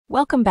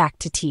Welcome back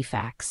to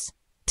T-Facts.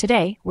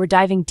 Today, we're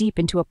diving deep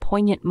into a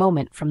poignant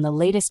moment from the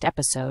latest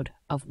episode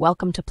of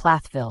Welcome to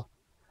Plathville,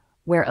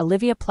 where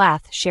Olivia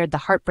Plath shared the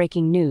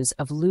heartbreaking news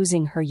of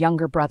losing her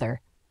younger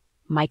brother,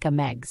 Micah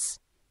Meggs.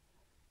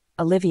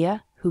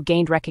 Olivia, who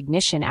gained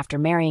recognition after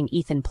marrying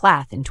Ethan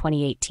Plath in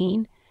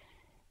 2018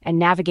 and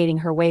navigating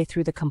her way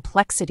through the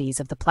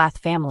complexities of the Plath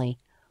family,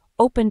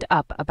 opened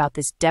up about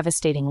this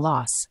devastating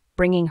loss,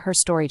 bringing her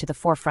story to the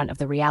forefront of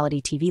the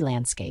reality TV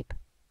landscape.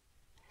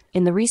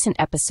 In the recent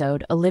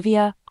episode,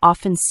 Olivia,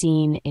 often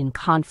seen in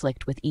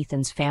conflict with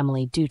Ethan's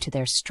family due to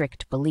their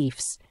strict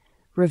beliefs,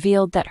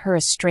 revealed that her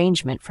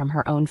estrangement from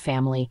her own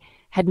family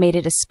had made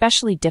it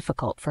especially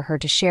difficult for her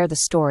to share the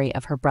story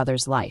of her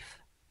brother's life.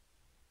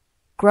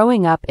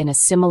 Growing up in a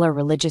similar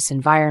religious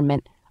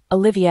environment,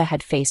 Olivia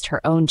had faced her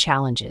own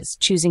challenges,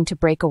 choosing to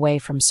break away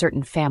from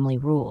certain family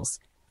rules,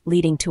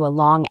 leading to a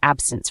long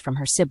absence from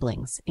her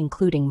siblings,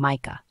 including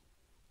Micah.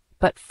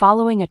 But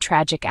following a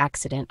tragic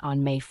accident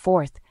on May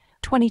 4th,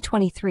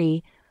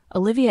 2023,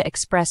 Olivia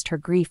expressed her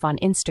grief on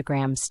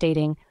Instagram,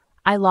 stating,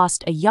 "I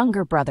lost a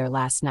younger brother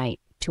last night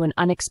to an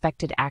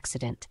unexpected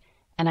accident,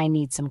 and I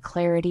need some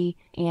clarity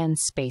and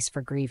space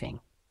for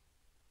grieving."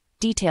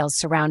 Details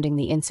surrounding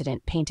the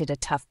incident painted a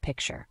tough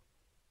picture.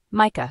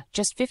 Micah,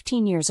 just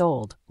 15 years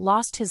old,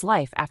 lost his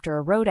life after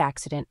a road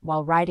accident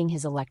while riding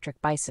his electric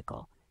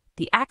bicycle.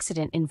 The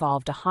accident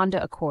involved a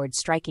Honda Accord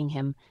striking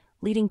him,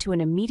 leading to an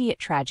immediate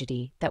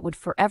tragedy that would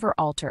forever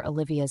alter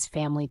Olivia's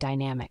family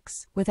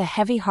dynamics. With a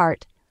heavy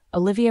heart,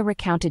 Olivia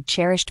recounted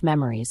cherished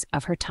memories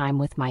of her time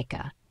with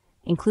Micah,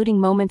 including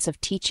moments of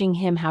teaching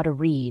him how to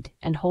read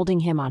and holding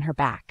him on her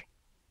back,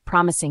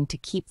 promising to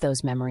keep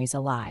those memories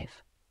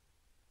alive.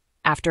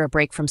 After a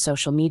break from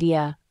social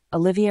media,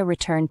 Olivia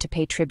returned to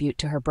pay tribute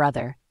to her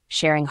brother,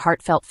 sharing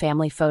heartfelt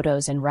family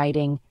photos and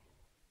writing,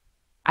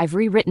 "I've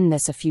rewritten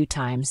this a few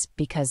times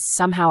because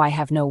somehow I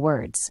have no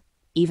words,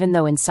 even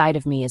though inside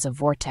of me is a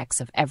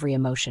vortex of every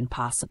emotion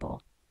possible.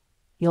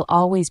 You'll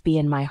always be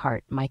in my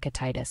heart, Micah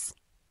Titus."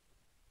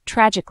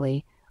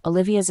 Tragically,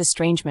 Olivia's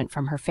estrangement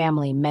from her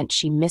family meant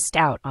she missed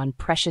out on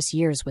precious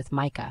years with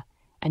Micah,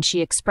 and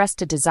she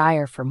expressed a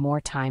desire for more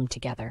time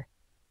together.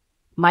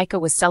 Micah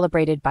was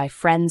celebrated by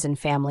friends and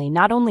family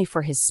not only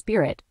for his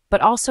spirit,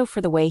 but also for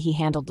the way he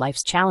handled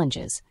life's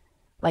challenges,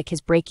 like his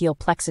brachial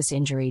plexus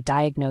injury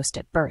diagnosed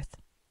at birth.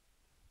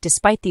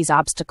 Despite these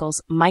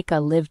obstacles, Micah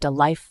lived a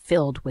life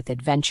filled with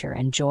adventure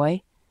and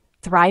joy,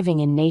 thriving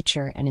in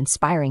nature and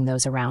inspiring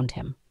those around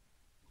him.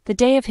 The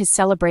day of his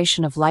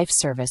celebration of life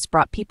service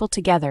brought people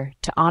together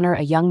to honor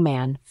a young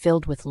man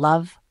filled with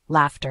love,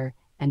 laughter,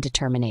 and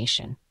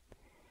determination.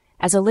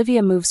 As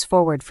Olivia moves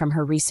forward from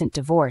her recent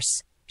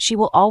divorce, she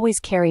will always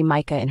carry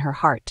Micah in her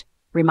heart,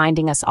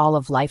 reminding us all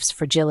of life's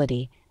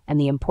fragility and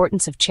the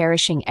importance of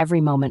cherishing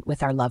every moment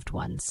with our loved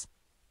ones.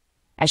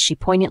 As she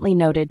poignantly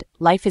noted,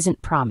 life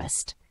isn't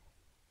promised.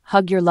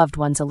 Hug your loved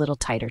ones a little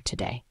tighter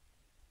today.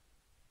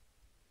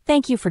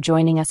 Thank you for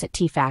joining us at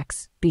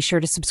T-Facts. Be sure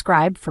to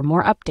subscribe for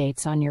more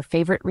updates on your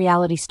favorite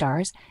reality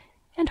stars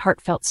and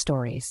heartfelt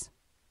stories.